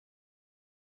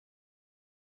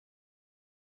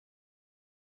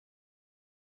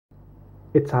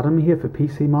It's Adam here for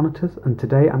PC Monitors, and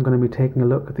today I'm going to be taking a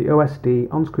look at the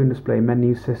OSD on-screen display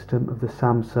menu system of the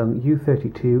Samsung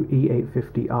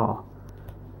U32E850R.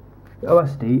 The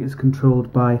OSD is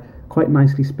controlled by quite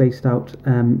nicely spaced out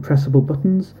pressable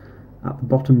buttons at the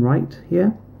bottom right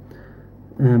here.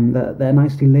 They're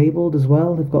nicely labelled as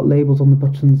well. They've got labels on the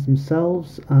buttons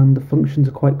themselves, and the functions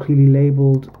are quite clearly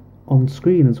labelled on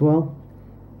screen as well.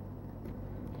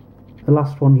 The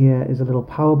last one here is a little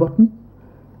power button,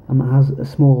 and that has a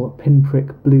small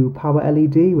pinprick blue power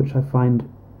LED, which I find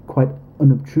quite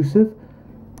unobtrusive.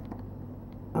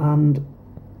 And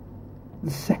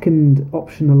the second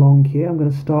option along here I'm going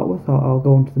to start with, I'll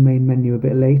go on to the main menu a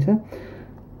bit later.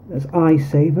 There's Eye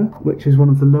Saver, which is one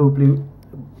of the low blue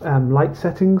light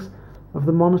settings of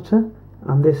the monitor,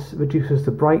 and this reduces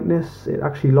the brightness. It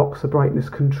actually locks the brightness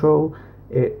control.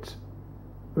 It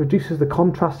reduces the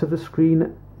contrast of the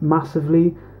screen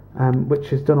massively,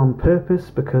 which is done on purpose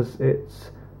because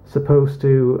it's supposed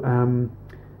to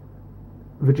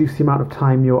reduce the amount of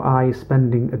time your eye is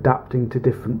spending adapting to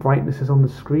different brightnesses on the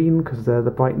screen, because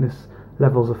the brightness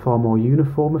levels are far more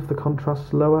uniform if the contrast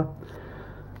is lower.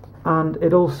 And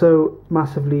it also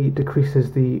massively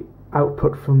decreases the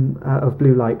output of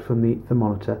blue light from the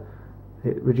monitor.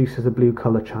 It reduces the blue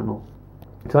colour channel.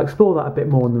 So I'll explore that a bit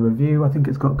more in the review. I think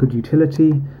it's got good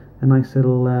utility, a nice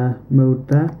little mode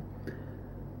there.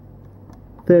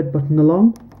 Third button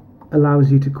along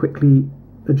allows you to quickly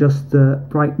adjust the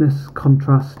brightness,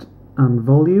 contrast and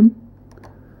volume.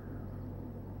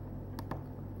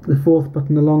 The fourth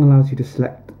button along allows you to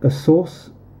select a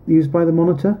source used by the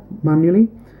monitor manually,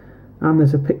 and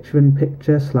there's a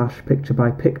picture-in-picture /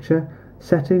 picture-by-picture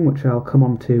setting, which I'll come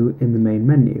on to in the main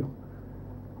menu.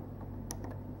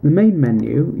 The main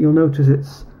menu, you'll notice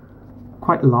it's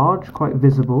quite large, quite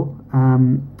visible,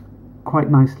 quite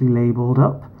nicely labelled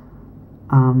up.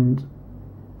 And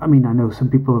I mean, I know some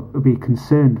people will be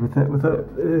concerned with it.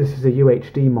 This is a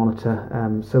UHD monitor,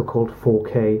 so-called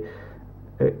 4K.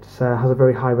 It has a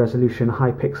very high resolution,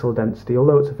 high pixel density.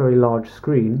 Although it's a very large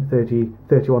screen,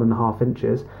 31.5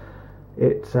 inches,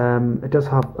 it does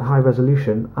have a high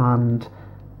resolution, and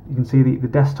you can see the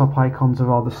desktop icons are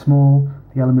rather small.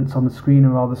 The elements on the screen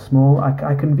are rather small.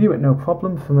 I can view it no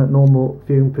problem from a normal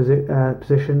viewing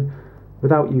position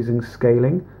without using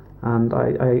scaling, and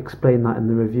I explain that in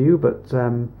the review. But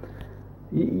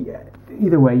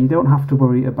either way, you don't have to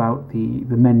worry about the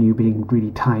menu being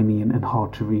really tiny and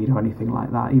hard to read or anything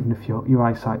like that, even if your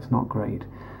eyesight's not great.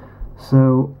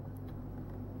 So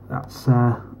that's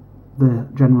the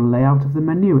general layout of the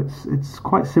menu. It's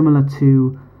quite similar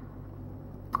to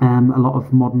a lot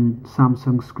of modern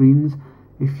Samsung screens.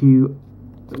 If you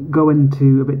go a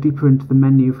bit deeper into the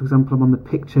menu, for example, I'm on the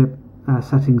picture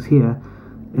settings here,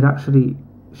 it actually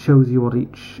shows you what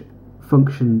each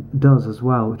function does as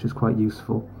well, which is quite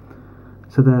useful.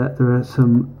 So there are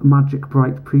some magic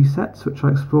bright presets which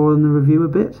I explore in the review a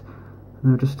bit, and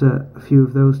there are just a few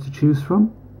of those to choose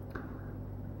from.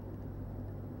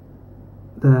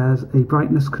 There's a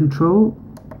brightness control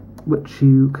which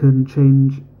you can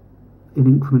change in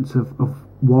increments of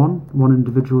one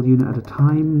individual unit at a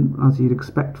time, as you'd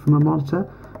expect from a monitor.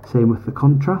 Same with the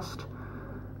contrast.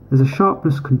 There's a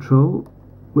sharpness control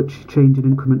which you change in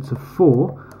increments of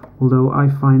 4, although I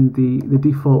find the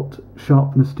default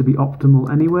sharpness to be optimal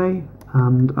anyway,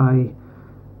 and I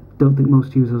don't think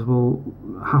most users will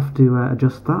have to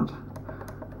adjust that.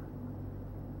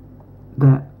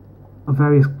 There are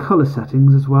various colour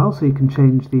settings as well, so you can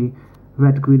change the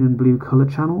red, green and blue colour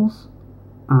channels,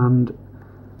 and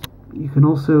you can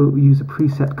also use a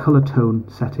preset colour tone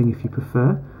setting if you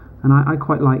prefer, and I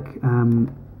quite like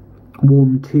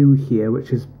Warm 2 here,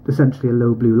 which is essentially a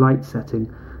low blue light setting,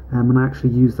 and I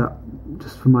actually use that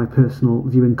just for my personal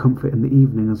viewing comfort in the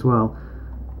evening as well,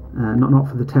 not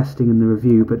for the testing and the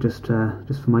review, but just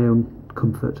for my own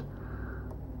comfort.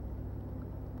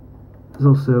 There's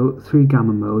also 3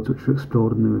 gamma modes which are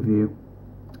explored in the review: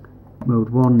 Mode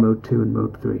 1, Mode 2 and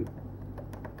Mode 3.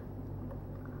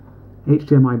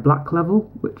 HDMI black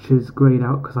level, which is greyed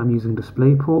out because I'm using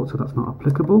DisplayPort, so that's not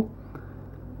applicable.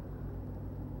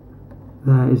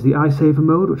 There is the Eye Saver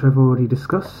mode, which I've already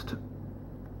discussed.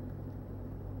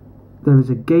 There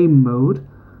is a game mode,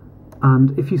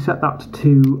 and if you set that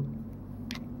to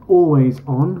always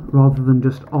on rather than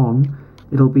just on,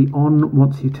 it'll be on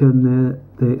once you turn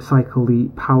cycle the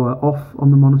power off on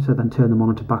the monitor, then turn the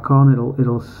monitor back on.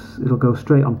 It'll go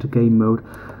straight onto game mode.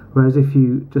 Whereas if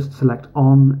you just select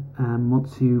on,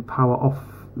 once you power off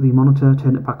the monitor,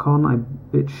 turn it back on,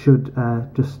 it should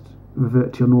just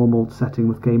revert to your normal setting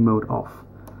with game mode off.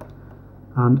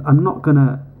 And I'm not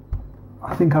gonna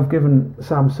I think I've given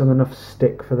Samsung enough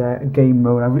stick for their game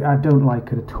mode. I don't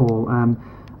like it at all, and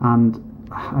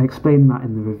I explained that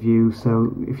in the review,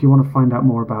 so if you want to find out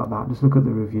more about that, just look at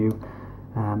the review.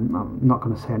 I'm not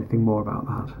going to say anything more about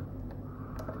that.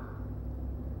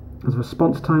 As a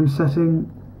response time setting,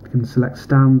 you can select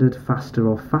standard, faster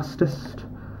or fastest,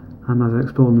 and as I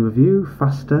explored in the review,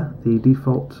 faster, the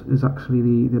default, is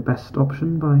actually the best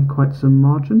option by quite some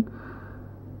margin.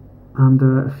 And there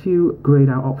are a few greyed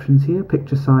out options here: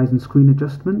 picture size and screen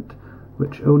adjustment,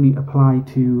 which only apply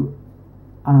to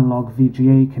analog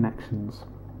VGA connections.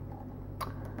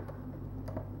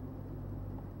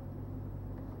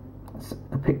 It's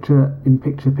a picture in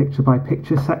picture by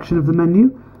picture section of the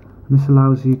menu, and this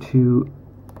allows you to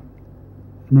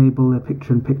enable the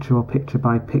picture in picture or picture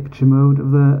by picture mode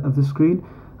of the screen.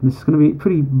 And this is going to be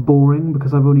pretty boring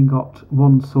because I've only got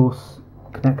one source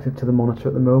connected to the monitor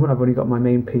at the moment. I've only got my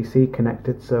main PC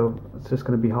connected, so it's just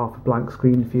going to be half a blank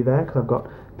screen for you there because I've got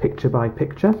picture by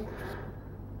picture.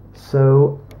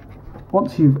 So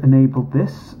once you've enabled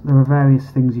this, there are various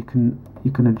things you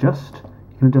can adjust.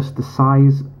 You can adjust the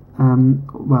size.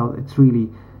 Well, it's really,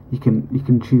 you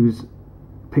can choose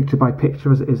picture by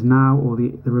picture as it is now, or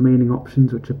the remaining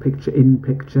options, which are picture in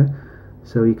picture.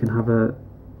 So you can have a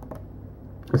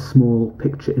small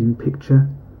picture in picture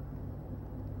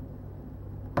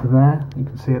there. You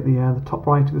can see at the top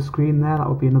right of the screen there, that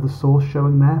would be another source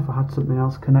showing there if I had something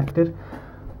else connected.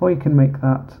 Or you can make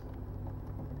that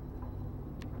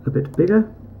a bit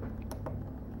bigger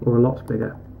or a lot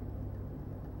bigger.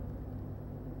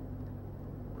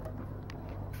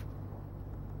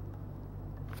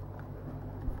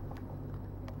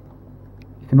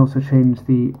 You can also change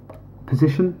the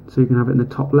position, so you can have it in the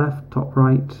top left, top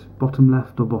right, bottom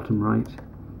left or bottom right.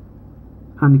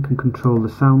 And you can control the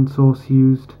sound source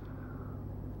used.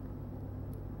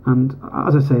 And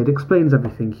as I say, it explains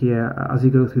everything here as you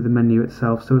go through the menu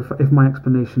itself, so if my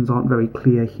explanations aren't very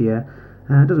clear here,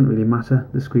 it doesn't really matter.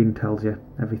 The screen tells you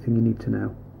everything you need to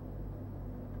know.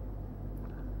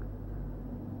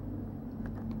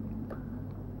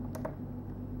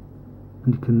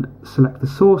 And you can select the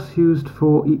source used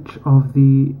for each of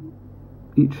the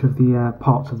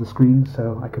parts of the screen,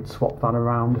 so I could swap that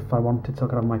around if I wanted. So I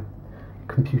could have my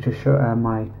computer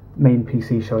my main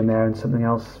PC showing there and something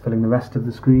else filling the rest of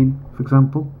the screen, for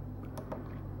example.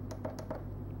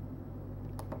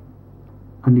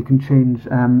 And you can change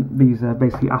these are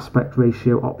basically aspect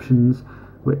ratio options,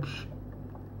 which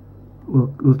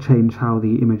will change how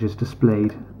the image is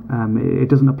displayed. It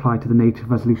doesn't apply to the native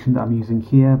resolution that I'm using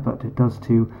here, but it does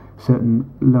to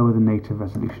certain lower than native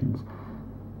resolutions.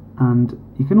 And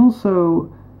you can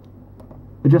also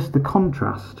adjust the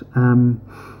contrast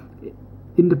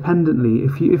independently.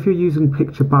 If you're using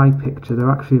picture by picture, there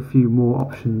are actually a few more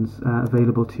options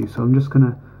available to you. So I'm just going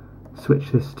to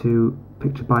switch this to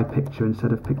picture by picture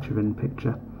instead of picture in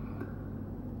picture.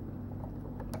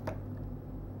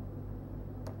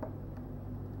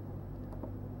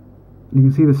 You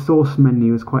can see the source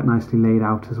menu is quite nicely laid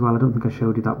out as well. I don't think I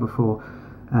showed you that before,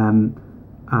 and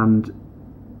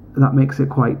that makes it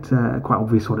quite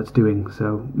obvious what it's doing.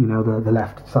 So you know, the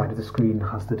left side of the screen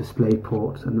has the display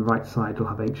port, and the right side will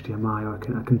have HDMI. Or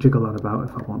I can jiggle that about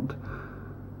if I want.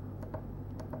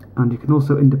 And you can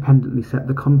also independently set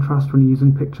the contrast when you're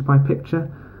using picture by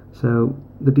picture. So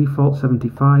the default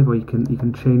 75, or you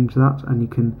can change that, and you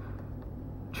can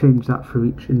change that for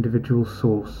each individual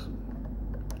source,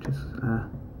 which is,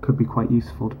 could be quite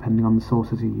useful depending on the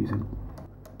sources you're using.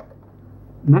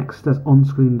 Next, there's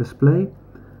on-screen display,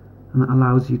 and that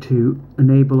allows you to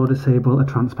enable or disable a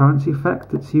transparency effect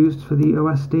that's used for the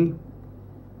OSD.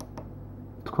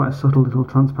 It's quite a subtle little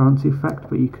transparency effect,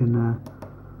 but you can,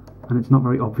 and it's not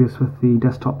very obvious with the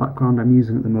desktop background I'm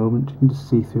using at the moment. You can just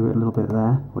see through it a little bit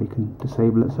there, or you can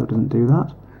disable it so it doesn't do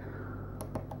that.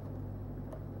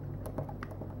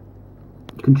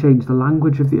 You can change the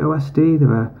language of the OSD.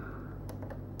 There are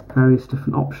various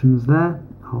different options there.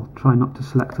 I'll try not to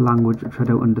select a language which I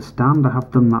don't understand. I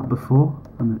have done that before,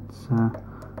 and it's a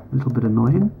little bit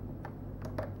annoying.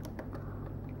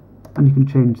 And you can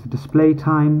change the display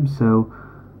time, so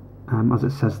as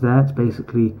it says there, it's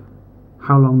basically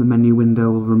how long the menu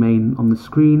window will remain on the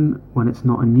screen when it's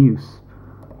not in use.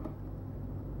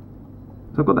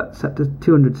 So I've got that set to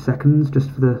 200 seconds just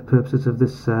for the purposes of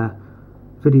this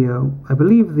video. I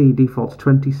believe the default's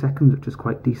 20 seconds, which is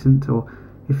quite decent, or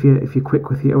if you're quick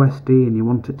with your OSD and you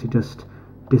want it to just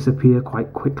disappear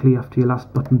quite quickly after your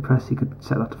last button press, you could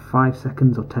set that to 5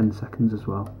 seconds or 10 seconds as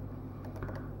well.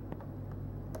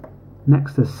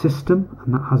 Next, there's system,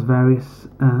 and that has various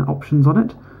options on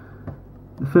it.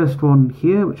 The first one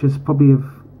here, which is probably of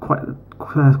quite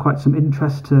quite some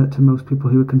interest to most people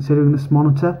who are considering this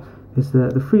monitor is the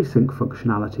FreeSync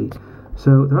functionality.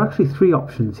 So there are actually three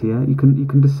options here. You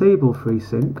can disable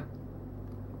FreeSync,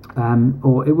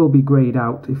 or it will be greyed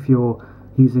out if you're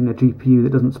using a GPU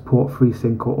that doesn't support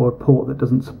FreeSync or a port that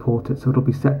doesn't support it, so it'll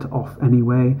be set to off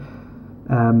anyway.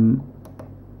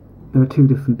 There are two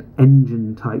different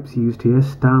engine types used here,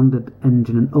 standard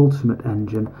engine and ultimate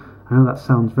engine. I know that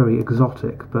sounds very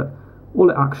exotic, but all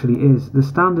it actually is, the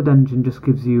standard engine just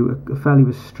gives you a fairly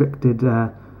restricted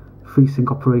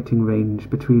FreeSync operating range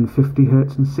between 50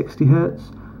 Hz and 60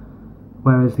 Hz,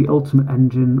 whereas the ultimate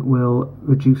engine will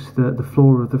reduce the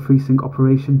floor of the FreeSync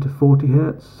operation to 40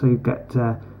 Hz, so you get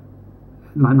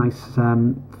nice,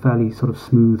 fairly sort of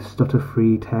smooth,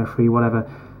 stutter-free, tear-free, whatever,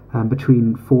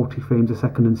 between 40 frames a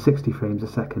second and 60 frames a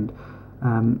second.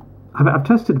 I've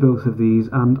tested both of these,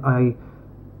 and I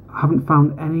haven't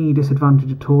found any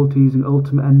disadvantage at all to using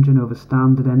Ultimate Engine over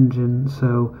Standard Engine,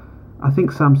 so I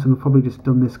think Samsung have probably just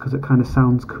done this because it kind of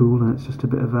sounds cool and it's just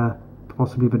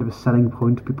possibly a bit of a selling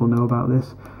point. People know about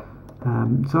this,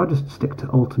 so I'll just stick to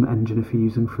Ultimate Engine if you're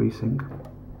using FreeSync.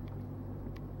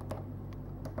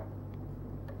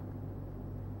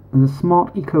 There's a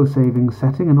smart eco-saving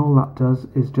setting, and all that does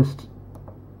is just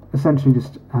essentially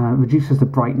reduces the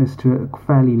brightness to a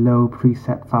fairly low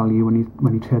preset value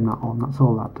when you turn that on. That's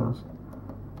all that does.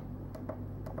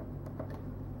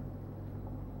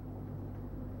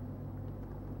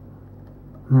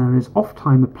 There is Off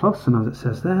Timer Plus, and as it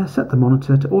says there, set the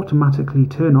monitor to automatically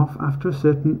turn off after a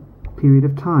certain period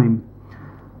of time.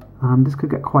 And this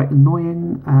could get quite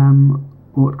annoying,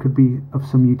 or it could be of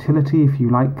some utility if you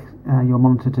like your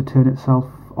monitor to turn itself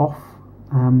off.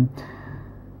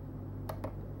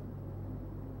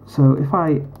 So if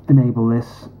I enable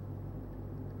this,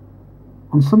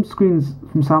 on some screens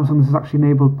from Samsung this is actually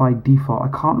enabled by default. I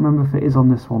can't remember if it is on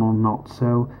this one or not,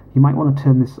 so you might want to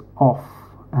turn this off,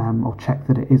 or check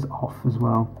that it is off as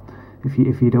well, if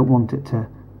you don't want it to, a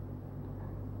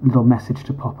little message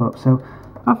to pop up. So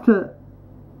after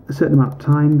a certain amount of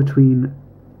time, between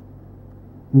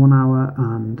 1 hour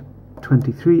and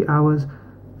 23 hours,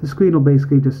 the screen will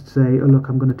basically just say, oh look,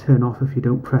 I'm going to turn off if you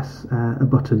don't press a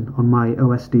button on my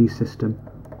OSD system.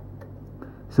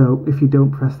 So if you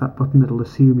don't press that button, it'll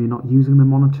assume you're not using the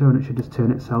monitor and it should just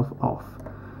turn itself off.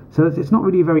 So it's not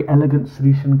really a very elegant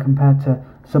solution compared to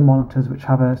some monitors which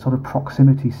have a sort of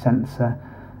proximity sensor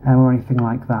or anything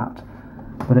like that.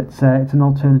 But it's an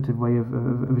alternative way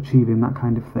of achieving that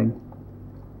kind of thing.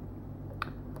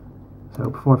 So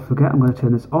before I forget, I'm going to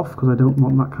turn this off because I don't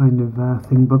want that kind of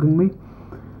thing bugging me.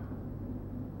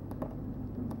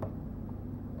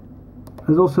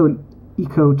 There's also an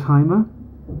eco timer.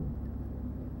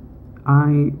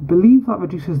 I believe that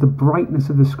reduces the brightness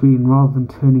of the screen rather than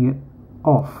turning it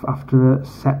off after a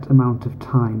set amount of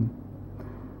time.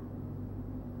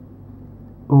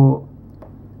 Or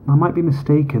I might be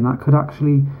mistaken, that could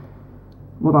actually,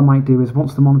 what that might do is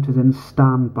once the monitor's in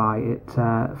standby it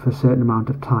for a certain amount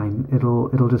of time,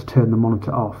 it'll just turn the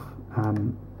monitor off.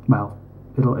 Well,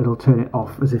 it'll turn it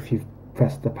off as if you've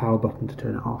pressed the power button to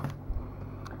turn it off.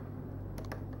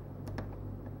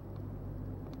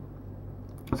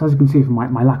 So as you can see from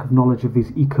my lack of knowledge of these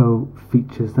eco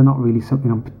features, they're not really something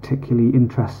I'm particularly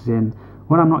interested in.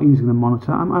 When I'm not using the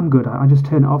monitor, I'm good. I just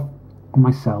turn it off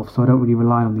myself, so I don't really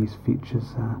rely on these features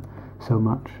so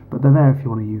much. But they're there if you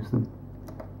want to use them.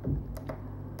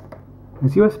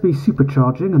 There's USB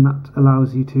supercharging, and that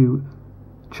allows you to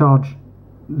charge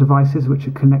devices which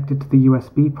are connected to the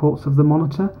USB ports of the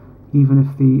monitor, even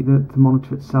if the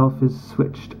monitor itself is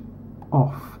switched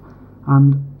off.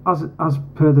 And as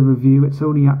per the review, it's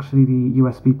only actually the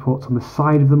USB ports on the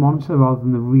side of the monitor rather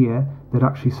than the rear that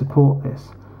actually support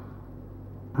this.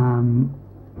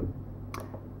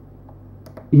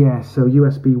 Yeah, so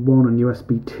USB 1 and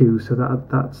USB 2, so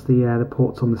that's the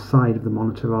ports on the side of the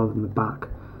monitor rather than the back.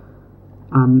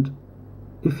 And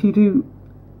if you do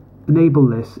enable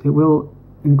this, it will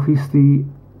increase the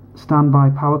standby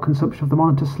power consumption of the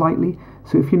monitor slightly.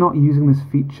 So if you're not using this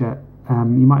feature,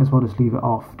 you might as well just leave it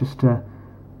off, just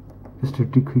to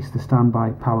decrease the standby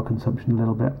power consumption a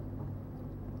little bit.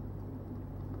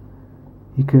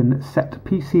 You can set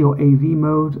PC or AV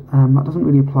mode. That doesn't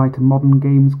really apply to modern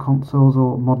games consoles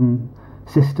or modern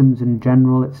systems in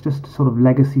general. It's just a sort of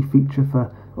legacy feature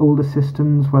for older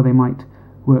systems where they might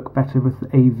work better with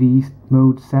AV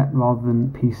mode set rather than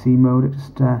PC mode. It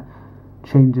just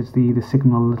changes the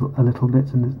signal a little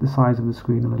bit and the size of the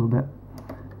screen a little bit.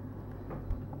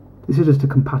 This is just a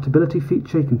compatibility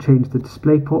feature. You can change the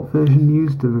DisplayPort version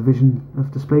used, the revision of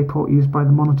DisplayPort used by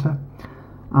the monitor,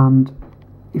 and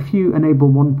if you enable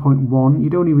 1.1,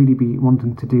 you'd only really be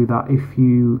wanting to do that if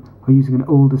you are using an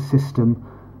older system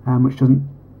which doesn't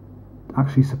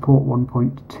actually support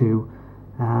 1.2.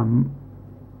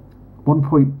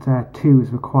 1.2 is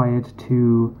required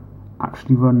to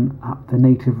actually run at the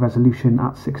native resolution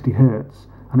at 60 Hz,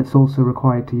 and it's also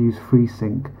required to use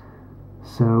FreeSync.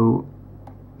 So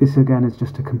this again is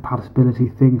just a compatibility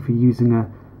thing for using a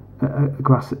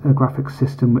graphics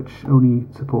system which only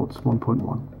supports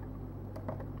 1.1.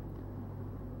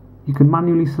 You can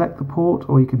manually select the port,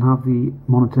 or you can have the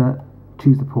monitor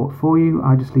choose the port for you.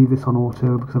 I just leave this on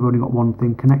auto because I've only got one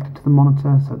thing connected to the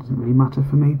monitor, so it doesn't really matter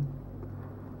for me.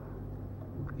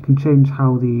 You can change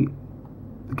how the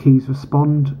keys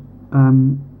respond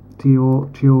to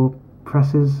your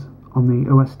presses on the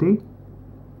OSD,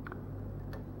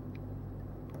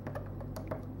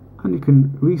 and you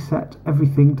can reset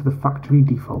everything to the factory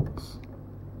defaults.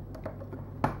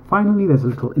 Finally, there's a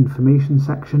little information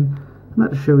section, and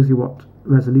that shows you what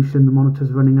resolution the monitor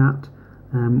is running at,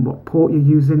 what port you're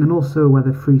using, and also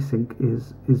whether FreeSync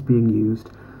is being used.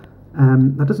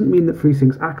 That doesn't mean that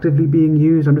FreeSync's actively being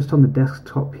used. I'm just on the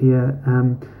desktop here,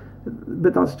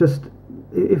 but that's just,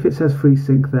 if it says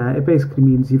FreeSync there, it basically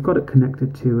means you've got it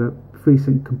connected to a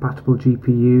FreeSync compatible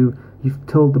GPU, you've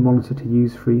told the monitor to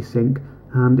use FreeSync,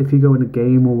 and if you go in a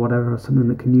game or whatever, or something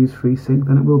that can use FreeSync,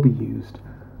 then it will be used.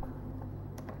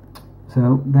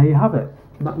 So there you have it.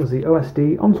 That was the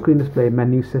OSD on-screen display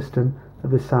menu system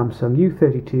of the Samsung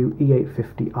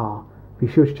U32E850R. Be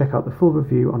sure to check out the full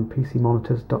review on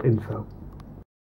PCmonitors.info.